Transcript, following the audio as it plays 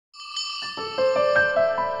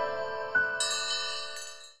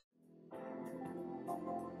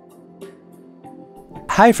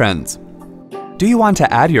Hi friends! Do you want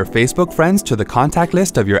to add your Facebook friends to the contact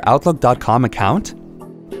list of your Outlook.com account?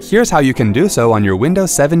 Here's how you can do so on your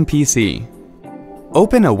Windows 7 PC.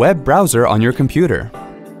 Open a web browser on your computer.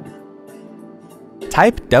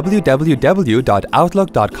 Type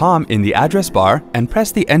www.outlook.com in the address bar and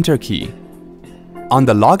press the Enter key. On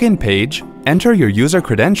the login page, enter your user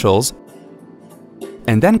credentials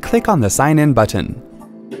and then click on the Sign In button.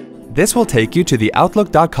 This will take you to the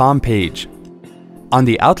Outlook.com page. On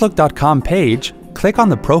the Outlook.com page, click on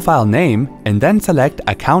the profile name and then select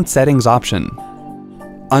Account Settings option.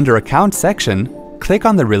 Under Account section, click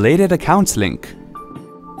on the Related Accounts link.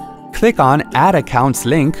 Click on Add Accounts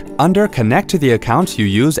link under Connect to the account you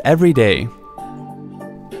use every day.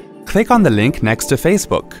 Click on the link next to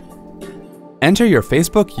Facebook. Enter your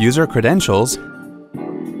Facebook user credentials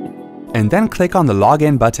and then click on the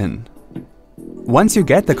Login button. Once you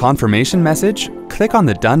get the confirmation message, click on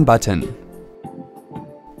the Done button.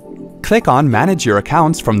 Click on Manage Your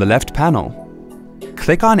Accounts from the left panel.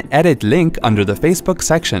 Click on Edit Link under the Facebook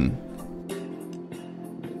section.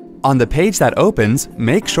 On the page that opens,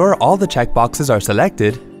 make sure all the checkboxes are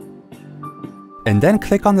selected and then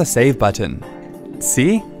click on the Save button.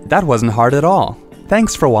 See? That wasn't hard at all.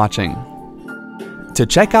 Thanks for watching. To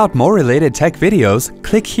check out more related tech videos,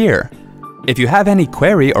 click here. If you have any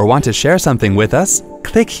query or want to share something with us,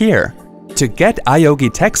 click here. To get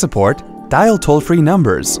iYogi tech support, dial toll-free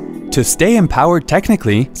numbers. To stay empowered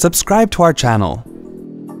technically, subscribe to our channel.